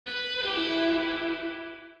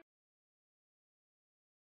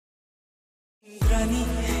Indrani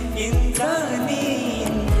Indrani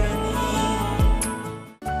Indrani.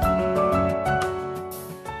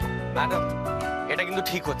 Madam, এটা কিন্তু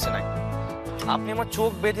ঠিক হচ্ছে না। আপনি আমার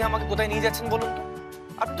চোখ বেঁধে আমাকে কোথায় নিয়ে যাচ্ছেন বলুন তো?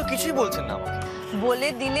 আপনি তো কিছুই বলছেন না আমাকে। বলে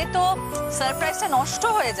দিলে তো সারপ্রাইজটা নষ্ট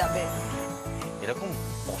হয়ে যাবে। এরকম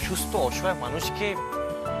অসুস্থ অসহায় মানুষকে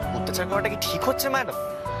অত্যাচার করাটা কি ঠিক হচ্ছে ম্যাডাম?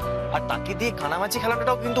 আর তাকে দিয়ে কানামাছি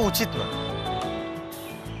খেলাটাও কিন্তু উচিত নয়।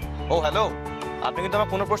 ও হ্যালো, আপনি কিন্তু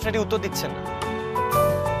আমার কোনো প্রশ্নেরই উত্তর দিচ্ছেন না।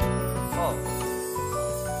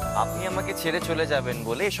 আপনি আমাকে ছেড়ে চলে যাবেন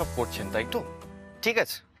বলে এসব করছেন, তাই তো? ঠিক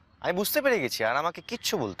আছে, আমি বুঝতে পেরে গেছি, আর আমাকে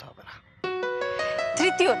কিচ্ছু বলতে হবে না।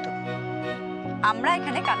 তৃতীয়ত, আমরা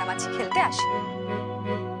এখানে কানামাছি খেলতে আসিনি।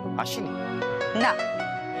 আসিনি? না।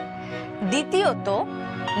 দ্বিতীয়ত,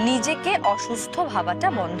 নিজেকে অসুস্থ ভাবাটা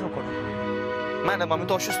বন্ধ করুন। ম্যাডাম, আমি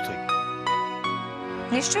তো অসুস্থই।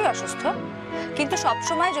 নিশ্চয়ই অসুস্থ, কিন্তু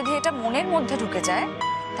সবসময় যদি এটা মনের মধ্যে ঢুকে যায়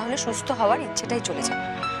তাহলে সুস্থ হওয়ার ইচ্ছেটাই চলে যাবে।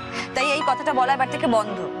 তাই এই কথাটা বলা এবার থেকে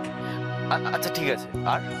বন্ধ। আচ্ছা ঠিক আছে।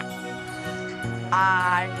 আর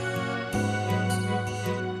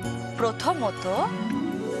প্রথমত,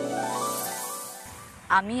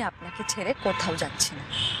 আমি আপনাকে ছেড়ে কোথাও যাচ্ছি না।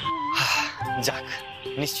 যাক,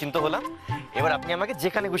 নিশ্চিন্ত হলাম। এবার আপনি আমাকে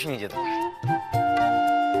যেখানে খুশি নিয়ে যেতে পারেন।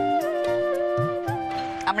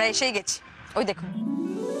 আমরা এসেই গেছি, ওই দেখুন।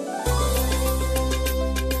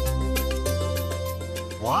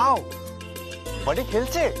 ওয়াও, বাড়ি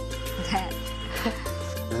খেলছে? হ্যাঁ।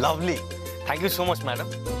 Lovely, thank you so much madam.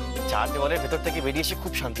 চার দেওয়ালের ভেতর থেকে বেরিয়ে এসে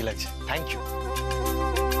খুব শান্তি লাগছে। Thank you.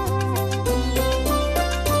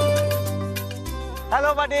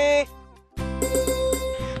 হ্যালো বাডি।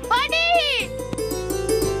 বাডি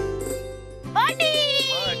বাডি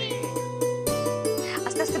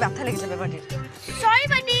আস্তে আস্তে ব্যথা লেগে যাবে বাড়ির। সরি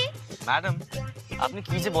বাডি। ম্যাডাম, আপনি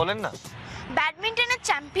কি যে বলেন না। ব্যাডমিন্টনের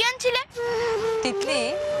চ্যাম্পিয়ন ছিলে। তিতলি,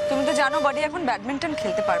 তুমি তো জানো বাড়ি এখন ব্যাডমিন্টন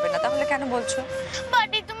খেলতে পারবে না, তাহলে কেন বলছো?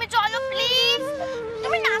 বাডি তুমি চলো প্লিজ,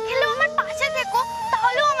 তুমি না খেলেও আমার পাশে থেকো,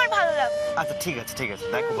 তাহলেও আমার ভালো লাগবে। আচ্ছা ঠিক আছে ঠিক আছে।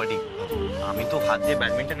 দেখো বাডি, আমি তো হাত দিয়ে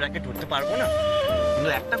ব্যাডমিন্টন র্যাকেট ধরতে পারবো না, কিন্তু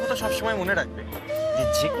একটা কথা সবসময় মনে রাখবে যে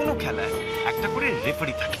যে কোনো খেলায় একটা করে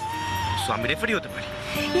রেফারি থাকে। সো আমি রেফারি হতে পারি।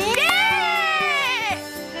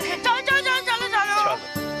 চলো চলো চলো চলো চলো।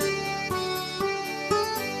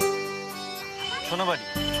 শোনো বাড়ি,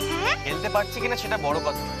 খেলতে পারছি কিনা সেটা বড়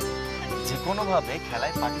কথা নয়, যে কোনো ভাবে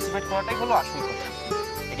খেলায় পার্টিসিপেট করাটাই হলো আসল কথা।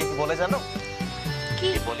 একে কি বলে জানো? কি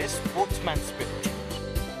বলে? Sportsman spirit.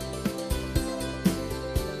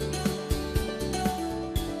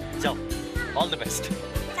 যাও, all the best.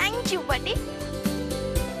 Thank you বাডি।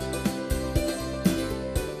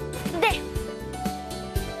 They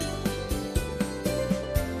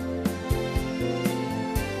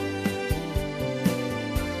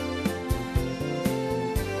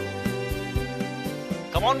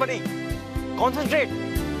come on বাডি, concentrate.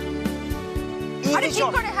 আরে ঠিক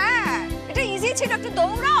করে, হ্যাঁ এটা ইজি ছিল, একটু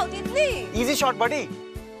দৌড়াও তিতলি। Easy shot বাডি।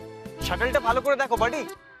 শাটলটা ভালো করে দেখো বাডি,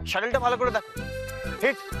 শাটলটা ভালো করে দেখো।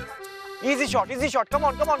 Hit, easy shot. Come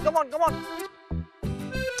on come on come on come on.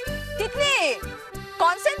 Titli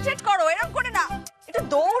concentrate করো, এরকম করে না, একটু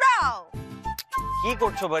দৌড়াও। কি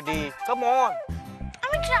করছো বাডি? Come on.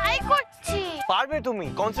 আমি ট্রাই করছি। পারবে তুমি,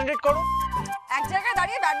 কনসেন্ট্রেট করো। এক জায়গায়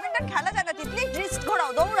দাঁড়িয়ে ব্যাডমিন্টন খেলা যায় না তিতলি, রিস্ক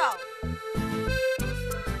ঘোরাও, দৌড়াও।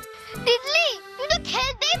 তিতলি তুই তো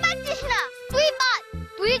খেলতেই পারছিস না, তুই বাদ,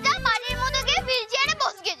 তুই যা বাড়ির মধ্যে গিয়ে হুইল চেয়ারে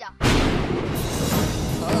বসকে যা।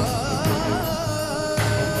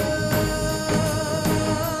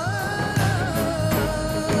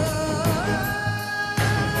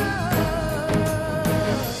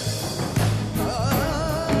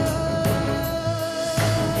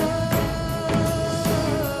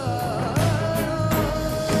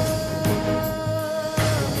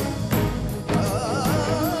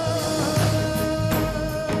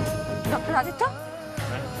 আদিত্য,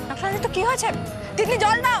 কি হয়েছে? তিতলি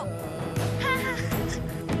জল নাও,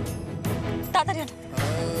 তাড়াতাড়ি আনো।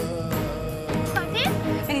 বাড়ি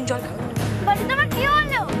এই নিন জল খাও। বাড়ি তোমার কি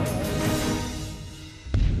হলো?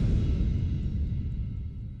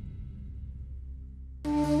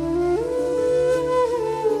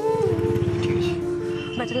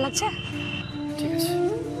 বেটার লাগছে? ঠিক আছে,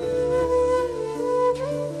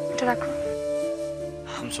 এটা রাখো।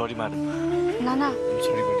 I am sorry madam. না না,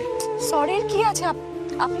 সরি বাডি। সরির কি আছে?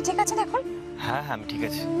 আপনি ঠিক আছেন এখন? হ্যাঁ হ্যাঁ, আমি ঠিক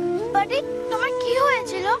আছি। বাড়ি তোমার কি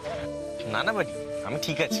হয়েছিল? না না বাডি, আমি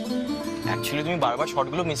ঠিক আছি। অ্যাকচুয়ালি তুমি বারবার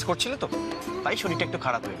শটগুলো মিস করছিলে তো, তাই শরীরটা একটু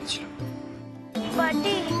খারাপ হয়ে গেছিল।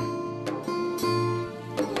 বাড়ি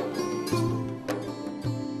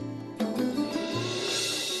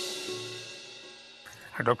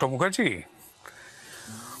ডক্টর মুখার্জি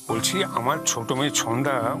বলছি, আমার ছোট মেয়ে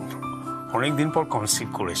ছন্দা অনেকদিন পর কনসিভ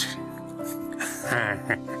করেছে। হ্যাঁ,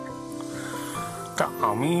 তা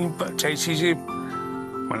আমি চাইছি যে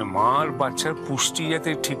মানে মার বাচ্চার পুষ্টি যাতে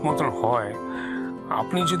ঠিক মতন হয়,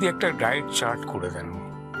 আপনি যদি একটা ডায়েট চার্ট করে দেন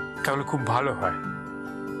তাহলে খুব ভালো হয়।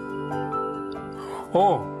 ও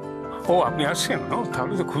ও আপনি আসছেন? ও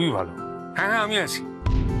তাহলে তো খুবই ভালো। হ্যাঁ হ্যাঁ, আমি আছি।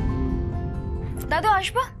 দাদু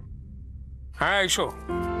আসবো? হ্যাঁ, এসো,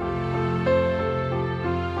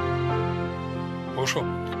 বসো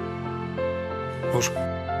বসো।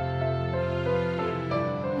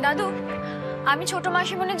 দাদু, আমি ছোট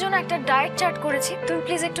মাসিমণির জন্য একটা ডায়েট চার্ট করেছি, তুমি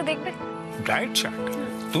প্লিজ একটু দেখবে। ডায়েট চার্ট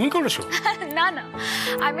তুমি করেছো? না না,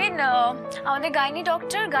 আই মিন আমাদের গাইনি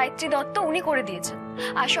ডক্টর গায়ত্রী দত্ত উনি করে দিয়েছেন,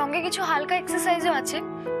 আর সঙ্গে কিছু হালকা এক্সারসাইজও আছে।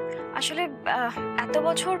 আসলে এত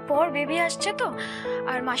বছর পর বেবি আসছে তো,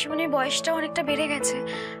 আর মাসিমণির বয়সটাও অনেকটা বেড়ে গেছে,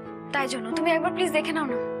 তাই জন্য তুমি একবার প্লিজ দেখে নাও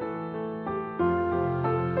না।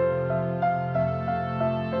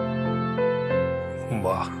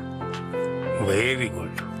 বাহ, ভেরি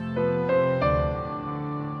গুড,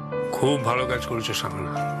 খুব ভালো কাজ করেছো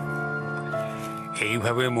সাহানা।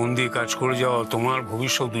 এইভাবে মন দিয়ে কাজ করে যাও, তোমার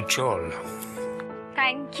ভবিষ্যৎ উজ্জ্বল।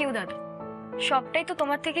 থ্যাংক ইউ দাদু, সবটাই তো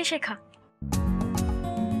তোমার থেকেই শেখা।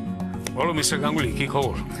 বলো মিস্টার গাঙ্গুলি, কি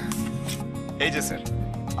খবর? এই যে স্যার,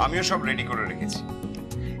 আমিও সব রেডি করে রেখেছি।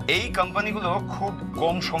 এই কোম্পানিগুলো খুব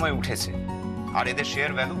কম সময় উঠেছে, আর এদের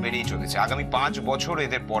শেয়ার ভ্যালু বেড়েই চলেছে। আগামী 5 বছর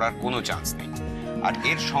এদের পড়ার কোনো চান্স নেই। আর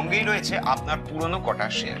এর সঙ্গেই রয়েছে আপনার পুরনো কটা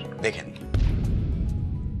শেয়ার, দেখেন।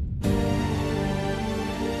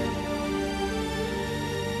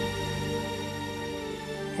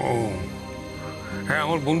 ও হ্যাঁ,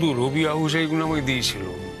 আমার বন্ধু রবি আহুজা এগুলো আমাকে দিয়েছিল,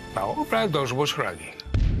 তাও প্রায় 10 বছর আগে।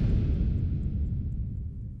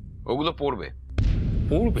 ওগুলো পড়বে?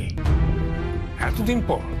 পড়বে এতদিন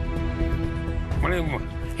পর? মানে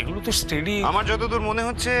এগুলো তো স্টেডি। আমার যতদূর মনে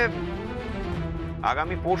হচ্ছে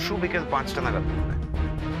আগামী পরশু বিকেল 5টা নাগাদ পড়বে।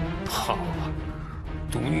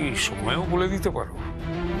 তুমি সময়ও বলে দিতে পারো?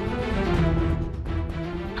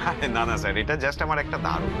 না না স্যার, এটা জাস্ট আমার একটা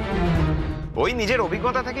ধারণা, ওই নিজের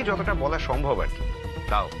অভিজ্ঞতা থেকে যতটা বলা সম্ভব আর কি।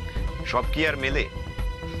 তাও সব কি আর মেলে?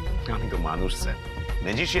 আমি তো মানুষ স্যার,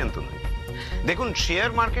 ম্যাজিশিয়ান তো নয়। দেখুন,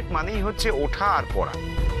 শেয়ার মার্কেট মানেই হচ্ছে ওঠা আর পড়া।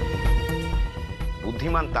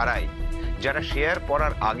 বুদ্ধিমান তারাই যারা শেয়ার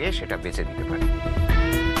পড়ার আগে সেটা বেচে দিতে পারে।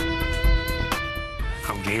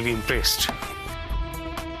 I'm really impressed.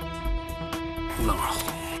 No.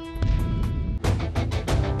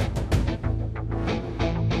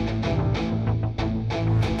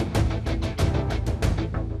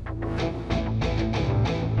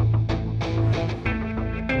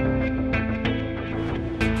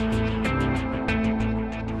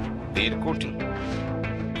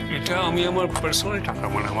 এটা আমি আমার পার্সোনাল টাকা,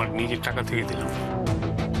 মানে আমার নিজের টাকা থেকে দিলাম।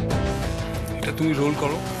 এটা তুমি রোল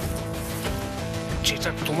করো, যেটা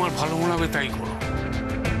তোমার ভালো মনে হবে তাই করো।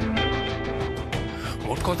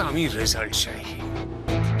 মোট কথা আমি রেজাল্ট চাই।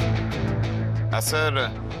 স্যার,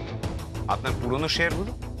 আপনার পুরনো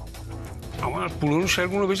শেয়ারগুলো? আমার পুরনো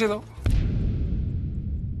শেয়ারগুলো বেচে দাও,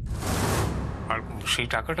 আর সেই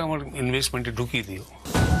টাকাটা আমার ইনভেস্টমেন্টে ঢুকিয়ে দিও।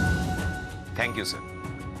 Thank you sir,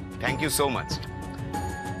 thank you so much.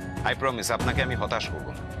 I promise আপনাকে আমি হতাশ করব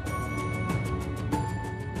না।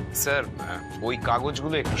 স্যার, ওই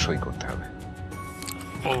কাগজগুলো একটু সই করতে হবে।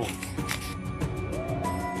 ও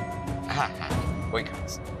হ্যাঁ হ্যাঁ, ওই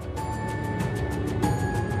কাগজ।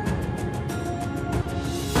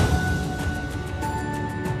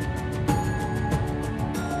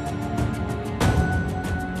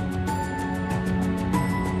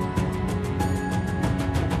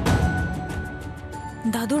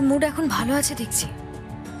 দাদুর মুড এখন ভালো আছে দেখছি,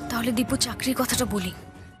 তাহলে দীপু চাকরির কথাটা বলি।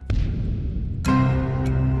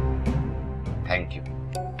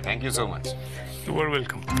 Thank you so much. You R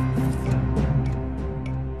welcome.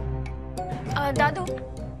 দাদু,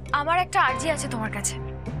 আমার একটা আর্জি আছে তোমার কাছে।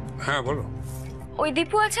 হ্যাঁ বলো। ওই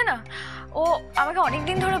দীপু আছে না, ও আমাকে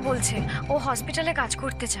অনেকদিন ধরে বলছে ও হসপিটালে কাজ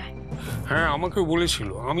করতে চায়। হ্যাঁ, আমাকেও বলেছিল,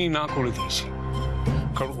 আমি না করে দিয়েছি,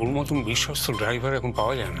 কারণ ওর মতন বিশ্বস্ত ড্রাইভার এখন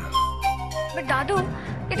পাওয়া যায় না। বাট দাদু,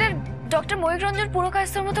 এটা ডক্টর ময়ূখ রঞ্জন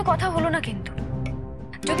পুরকায়স্থর মতো কথা হলো না কিন্তু।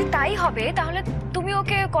 যদি তাই হবে তাহলে তুমি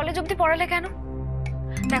ওকে কলেজ অবধি পড়ালে কেন?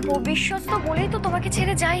 দেখো, বিশ্বস্ত বলেই তো তোমাকে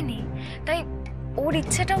ছেড়ে যায়নি, তাই ওর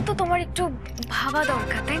ইচ্ছেটাও তো তোমার একটু ভাবা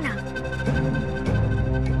দরকার, তাই না?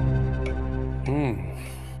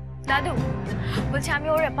 দাদু বলছি, আমি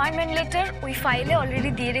ওর অ্যাপয়েন্টমেন্ট লেটার ওই ফাইলে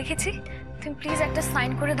অলরেডি দিয়ে রেখেছি, তুমি প্লিজ একটা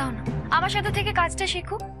সাইন করে দাও না। আমার সাথে থেকে কাজটা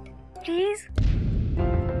শিখো প্লিজ।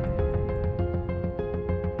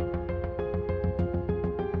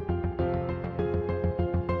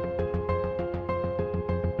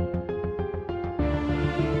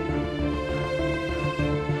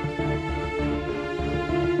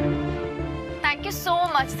 ইউ সো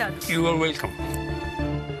মাচ দাদু। You R welcome.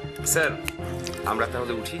 স্যার আমরা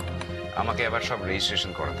তাহলে উঠি, আমাকে আবার সব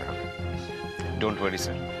রেজিস্ট্রেশন করাতে হবে। ডোন্ট ওয়ারি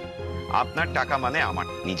স্যার, আপনার টাকা মানে আমার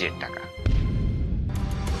নিজের টাকা,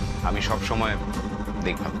 আমি সব সময়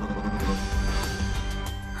দেখভাল করব।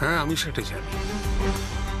 হ্যাঁ আমি সেটা জানি।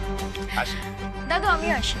 আসি দাদু, আমি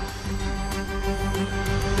আসি।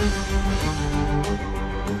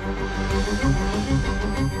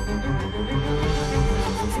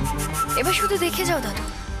 এবার শুধু দেখে যাও দাদু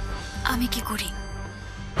আমি কি করি।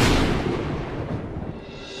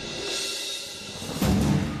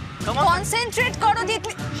 কনসেন্ট্রেট করো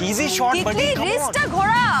তিতলি। ইজি শট বাডি, তিতলি রিস্টটা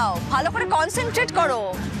ঘোরাও, ভালো করে কনসেন্ট্রেট করো।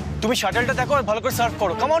 তুমি শাটলটা দেখো আর ভালো করে সার্ভ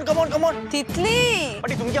করো। Come on come on come on. Titli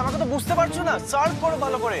বাডি তুমি কি আমাকে তো বুঝতে পারছো না? সার্ভ করো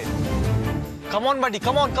ভালো করে। Come on বাডি,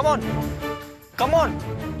 come on come on come on.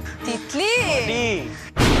 Titli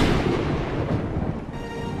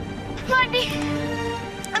বাডি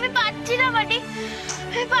আমি পারছি না, বাডি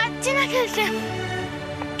আমি পারছি না খেলতে।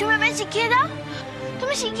 তুমি আমায় শিখিয়ে দাও,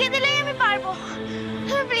 তুমি শিখিয়ে দিলেই আমি পারবো।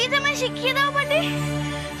 তুমি প্লিজ আমায় শিখিয়ে দাও বাডি,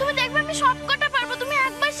 তুমি দেখবে আমি সব কটা পারবো, তুমি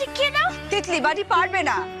একবার শিখিয়ে দাও। তিতলি বাড়ি পারবে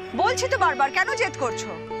না বলছি তো বারবার, কেন জেদ করছো?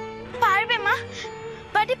 পারবে মা,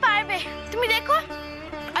 বাডি পারবে, তুমি দেখো।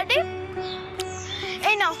 বাডি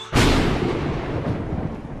এই নাও,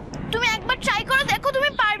 তুমি একবার ট্রাই করে দেখো, তুমি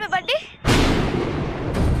পারবে বাডি।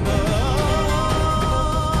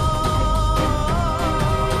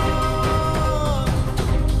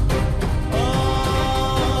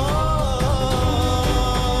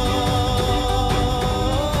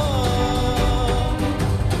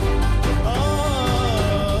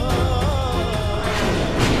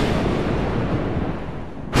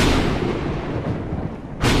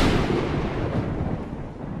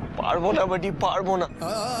 পারবো না বাডি, পারবো না।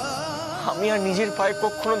 আমি আর নিজের পায়ে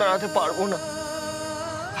কখনো দাঁড়াতে পারবো না।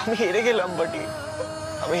 আমি হেরে গেলাম বাডি,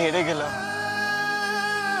 আমি হেরে গেলাম।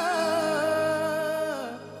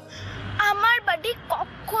 আমার বাডি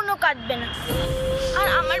কখনো কাঁদবে না, আর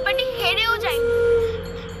আমার বাডি হেরেও যায়নি।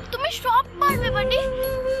 তুমি সব পারবে বাডি,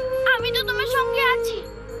 আমি তো তোমার সঙ্গে আছি।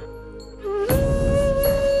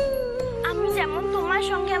 আমি যেমন তোমার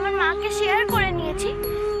সঙ্গে আমার মাকে শেয়ার করে নিয়েছি,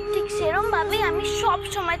 ঠিক সেরকম ভাবে আমি সব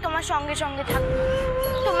সময় তোমার সঙ্গে সঙ্গে থাকবো,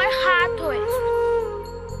 তোমার হাত হয়ে।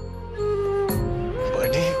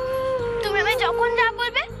 বাডি তুমি আমায় যখন যা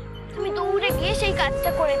বলবে তুমি দৌড়ে গিয়ে সেই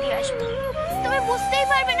কাজটা করে দিয়ে আসবে। তুমি বুঝতেই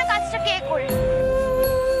পারবে না কাজটা কে করে।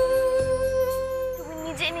 তুমি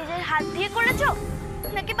নিজে নিজের হাত দিয়ে করেছো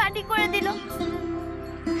নাকি বাডি করে দিল।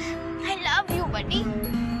 I love you বাডি।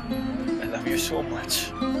 I love you so much.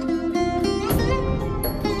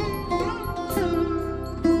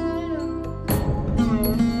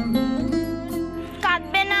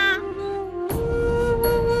 কাঁদবে না।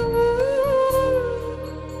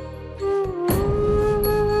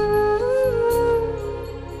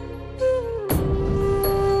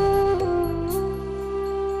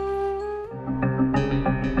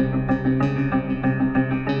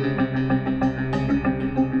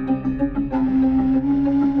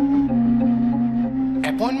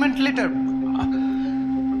 Appointment letter?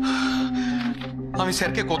 আমি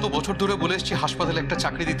স্যারকে কত বছর ধরে বলে এসেছি হাসপাতালে একটা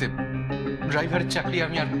চাকরি দিতে, ড্রাইভারের চাকরি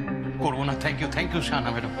আমি আর করবো না। Thank you Shahana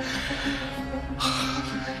madam.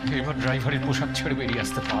 এবার ড্রাইভারের পোশাক ছেড়ে বেরিয়ে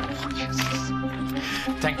আসতে পারবো।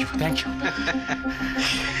 Thank you.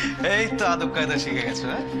 এই তো আদব কায়দা শিখে গেছো।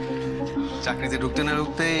 হ্যাঁ, চাকরিতে ঢুকতে না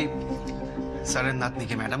ঢুকতেই স্যারের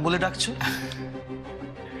নাতনিকে ম্যাডাম বলে ডাকছো।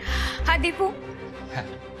 হ্যাঁ দীপু, হ্যাঁ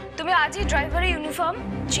তুমি আজই ড্রাইভারের ইউনিফর্ম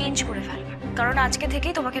চেঞ্জ করে ফেলবে, কারণ আজকে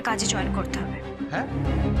থেকেই তোমাকে কাজে জয়েন করতে হবে। হ্যাঁ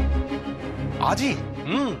আজই?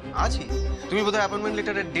 আজই। তুমি বোধহয় অ্যাপয়েন্টমেন্ট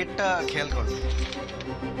লেটারের ডেটটা খেয়াল করো।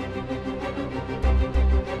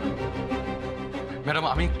 ম্যাডাম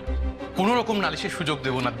আমি কোনো রকম নালিশের সুযোগ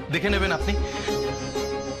দেব না, দেখে নেবেন আপনি।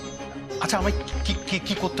 আচ্ছা আমায়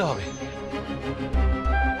কি করতে হবে?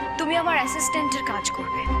 তুমি আমার অ্যাসিস্ট্যান্টের কাজ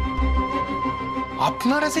করবে।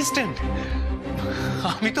 আপনার অ্যাসিস্ট্যান্ট?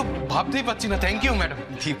 আমি তো ভাবতেই পারছি না। Thank you madam.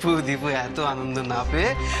 দীপু এত আনন্দ না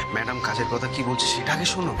পেয়ে ম্যাডাম কাজের কথা কি বলছে সেটা আগে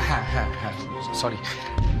শোনো। হ্যাঁ সরি।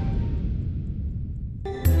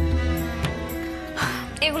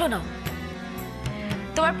 এগুলো নাও,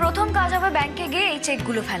 তোমার প্রথম কাজ হবে ব্যাংকে গিয়ে এই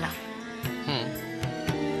চেকগুলো ফেলা।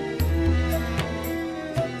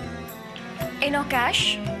 এই নাও ক্যাশ,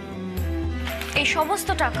 এই সমস্ত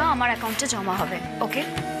টাকা আমার অ্যাকাউন্টে জমা হবে। ওকে?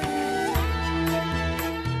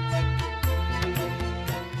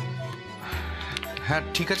 হ্যাঁ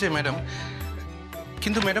ঠিক আছে ম্যাডাম,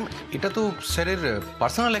 কিন্তু ম্যাডাম এটা তো স্যারের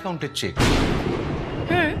পার্সোনাল অ্যাকাউন্টের চেক।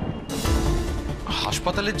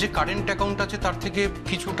 হাসপাতালের যে কারেন্ট অ্যাকাউন্ট আছে তার থেকে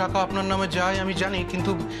কিছু টাকা আপনার নামে যায় আমি জানি,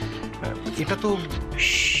 কিন্তু এটা তো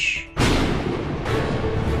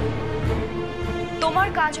তোমার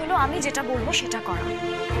কাজ হলো আমি যেটা বলবো সেটা করা,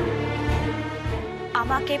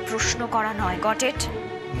 আমাকে প্রশ্ন করা নয়। Got it?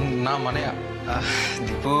 না মানে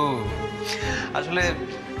দীপু আসলে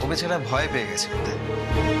ও বেচারা ভয় পেয়ে গেছে।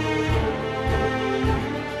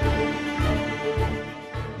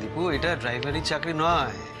 দীপু এটা ড্রাইভারি চাকরি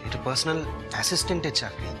নয়, এটা পার্সোনাল অ্যাসিস্ট্যান্টের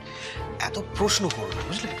চাকরি। এত প্রশ্ন করো না,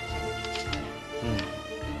 বুঝলে?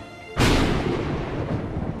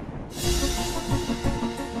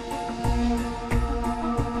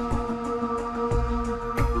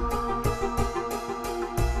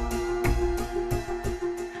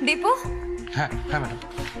 দীপু, হ্যাঁ হ্যাঁ ম্যাডাম।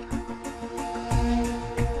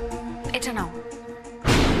 এটা নাও।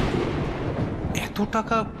 এত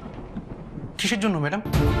টাকা কিসের জন্য ম্যাডাম?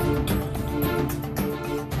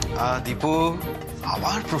 দীপু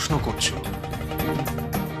আবার প্রশ্ন করছো?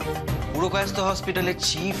 পুরকায়স্থ হসপিটালের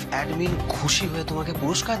চিফ অ্যাডমিন খুশি হয়ে তোমাকে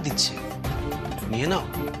পুরস্কার দিচ্ছে, নিয়ে নাও।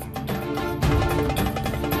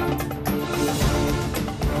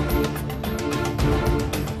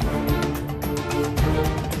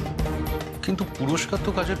 কিন্তু পুরস্কার তো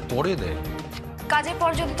কাজের পরে দেয়। কাজের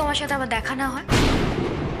পর যদি তোমার সাথে আমার দেখা না হয়?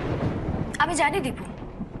 আমি জানি দীপু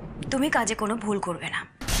তুমি কাজে কোনো ভুল করবে না,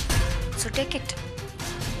 সো টেক ইট।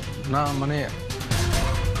 না মানে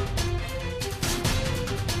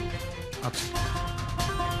আচ্ছা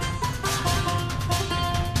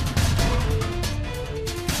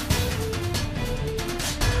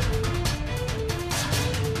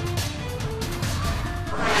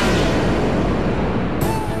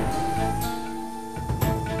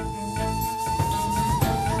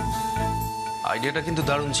আইডিয়াটা কিন্তু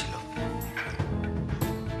দারুণ ছিল।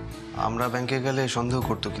 আমরা ব্যাংকে গেলে সন্দেহ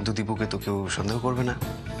করতো, কিন্তু দীপুকে তো কেউ সন্দেহ করবে না।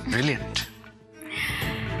 ব্রিলিয়েন্ট।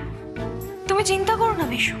 তুমি চিন্তা করো না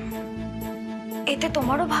বিশু, এতে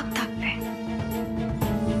তোমারও ভাগ থাকবে।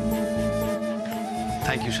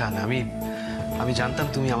 থ্যাংক ইউ শাহানা, আমি জানতাম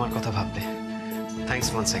তুমি আমার কথা ভাববে। Thanks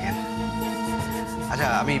once again. আচ্ছা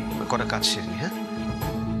আমি কটা কাজ সেরে নি। হ্যাঁ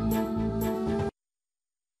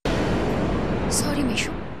সরি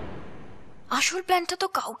মিশু, আসল প্ল্যানটা তো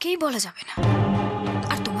কাউকেই বলা যাবে না,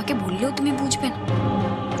 আর তোমাকে বললেও তুমি বুঝবে না।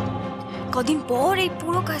 কদিন পর এই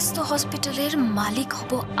পুরকায়স্থ হসপিটালের মালিক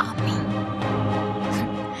হব আমি।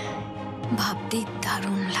 ভাবতেই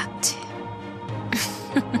দারুণ লাগছে।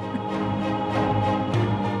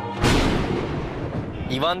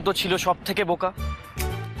 ইভান তো ছিল সব থেকে বোকা,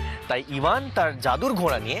 তাই ইভান তার জাদুর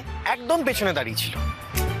ঘোড়া নিয়ে একদম পেছনে দাঁড়িয়েছিল।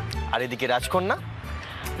 আর এদিকে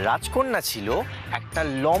রাজকন্যা ছিল একটা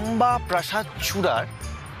লম্বা প্রাসাদ চূড়ার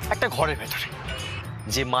একটা ঘরের ভেতরে,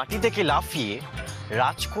 যে মাটি থেকে লাফিয়ে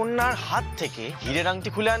রাজকন্যার হাত থেকে হীরের আংটি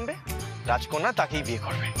খুলে আনবে, রাজকন্যা তাকেই বিয়ে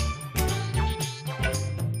করবে।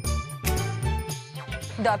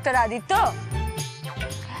 ডক্টর আদিত্য,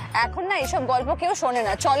 এখন না এসব গল্প কেউ শোনে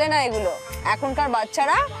না, চলে না এগুলো। এখনকার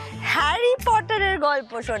বাচ্চারা হ্যারি পটারের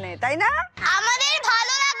গল্প শোনে, তাই না? আমাদের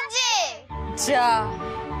ভালো লাগছে। যা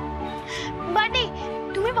বাটি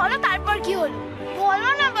তুমি বলো তারপর কি হলো? বলো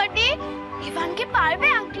না বাটি, ইভানকে পারবে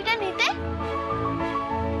আংটিটা নিতে?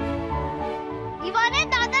 ইভানের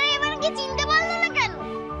দাদারা ইভানকে চিনতে পারলো না কেন?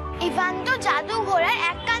 ইভান তো জাদু ঘোড়ার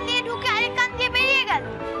এক কান দিয়ে ঢুকে আরেক কান দিয়ে বেরিয়ে গেল,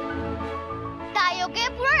 তাই ওকে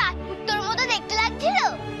পুরো রাজপুত্রর মতো দেখতে লাগছিল।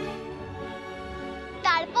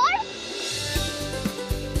 তারপর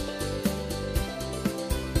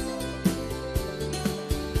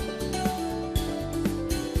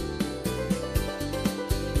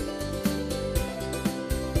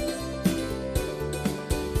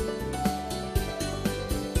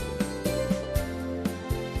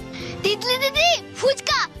তিতলি দিদি,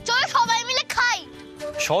 ফুচকা, চলো সবাই মিলে খাই।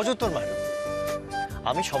 সহজ উত্তর ম্যাডাম,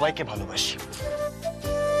 আমি সবাইকে ভালোবাসি।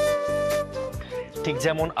 ঠিক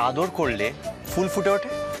যেমন আদর করলে ফুল ফুটে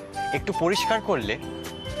ওঠে, একটু পরিষ্কার করলে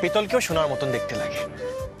পিতলকেও সোনার মতন দেখতে লাগে।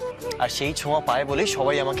 আর সেই ছোঁয়া পায় বলেই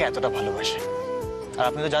সবাই আমাকে এতটা ভালোবাসে। আর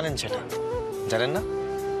আপনি তো জানেন সেটা, জানেন না?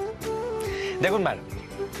 দেখুন ম্যাডাম,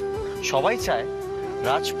 সবাই চায়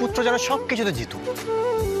রাজপুত্র যেন সব কিছুতে জিতুক,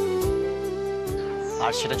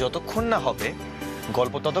 আর সেটা যতক্ষণ না হবে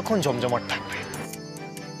গল্প ততক্ষণ জমজমাট থাকবে।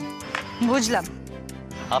 বুঝলাম।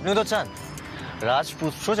 আপনিও তো চান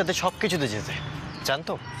রাজপুত্র যাতে সবকিছুতে যেতে চান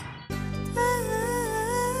তো?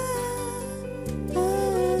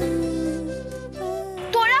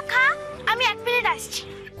 তোরা খা, আমি 1 মিনিট আসছি।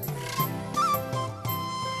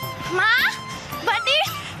 মা, বাটি,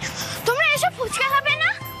 তোমরা এসব ফুচকা খাবে না?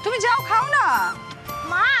 তুমি যাও, খাও না।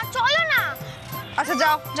 মা চলো না। আচ্ছা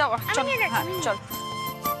যাও যাও, চল। নিয়ে যাচ্ছি, হ্যাঁ আমি চল।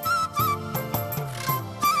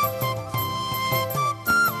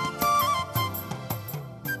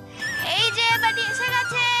 এই যে বাটি এসে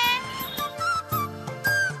গেছে।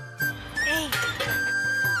 এই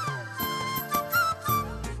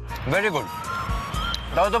ভেরি গুড,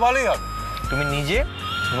 তাহলে তো ভালোই হবে। তুমি নিজে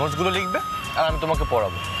নোটসগুলো লিখবে আর আমি তোমাকে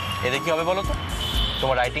পড়াবো। এতে কি হবে বলো তো?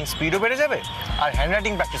 তোমার রাইটিং স্পিডও বেড়ে যাবে আর হ্যান্ড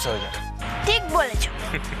রাইটিং প্র্যাকটিস হয়ে যাবে। ঠিক বলেছো।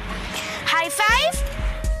 High five.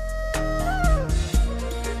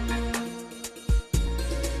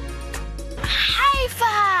 High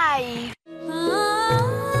five.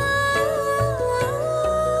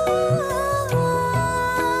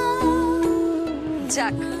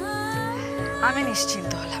 যাক, আমি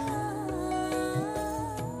নিশ্চিন্ত হলাম।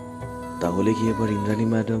 তাহলে কি এবার ইন্দ্রাণী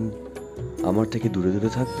ম্যাডাম আমার থেকে দূরে দূরে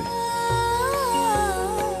থাকবে?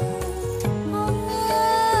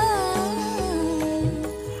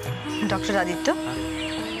 ডক্টর আদিত্য,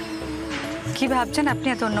 কি ভাবছেন আপনি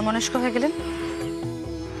এত অন্যমনস্ক হয়ে গেলেন?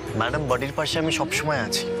 ম্যাডাম, বডির পাশে আমি সবসময়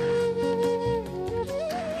আছি,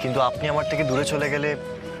 কিন্তু আপনি আমার থেকে দূরে চলে গেলে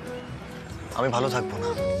আমি ভালো থাকবো না।